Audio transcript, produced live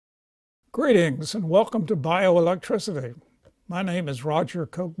Greetings and welcome to Bioelectricity. My name is Roger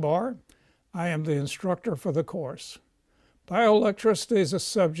Kochbar. I am the instructor for the course. Bioelectricity is a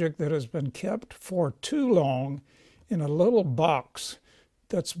subject that has been kept for too long in a little box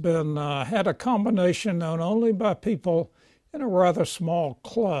that's been had a combination known only by people in a rather small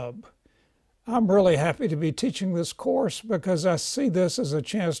club. I'm really happy to be teaching this course because I see this as a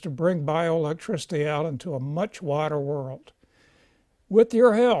chance to bring bioelectricity out into a much wider world. With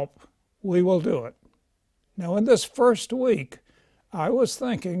your help, we will do it. Now, in this first week, I was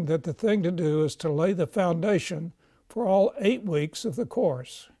thinking that the thing to do is to lay the foundation for all 8 weeks of the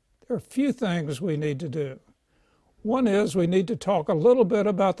course. There are a few things we need to do. One is we need to talk a little bit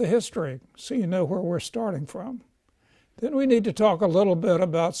about the history so you know where we're starting from. Then we need to talk a little bit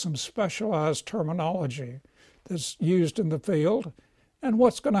about some specialized terminology that's used in the field and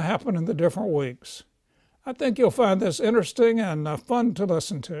what's going to happen in the different weeks. I think you'll find this interesting and fun to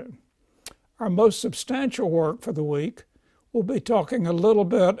listen to. Our most substantial work for the week will be talking a little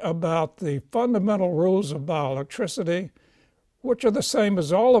bit about the fundamental rules of bioelectricity, which are the same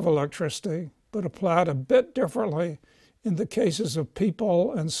as all of electricity, but applied a bit differently in the cases of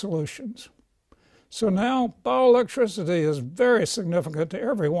people and solutions. So now, bioelectricity is very significant to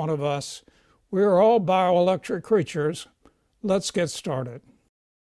every one of us. We are all bioelectric creatures. Let's get started.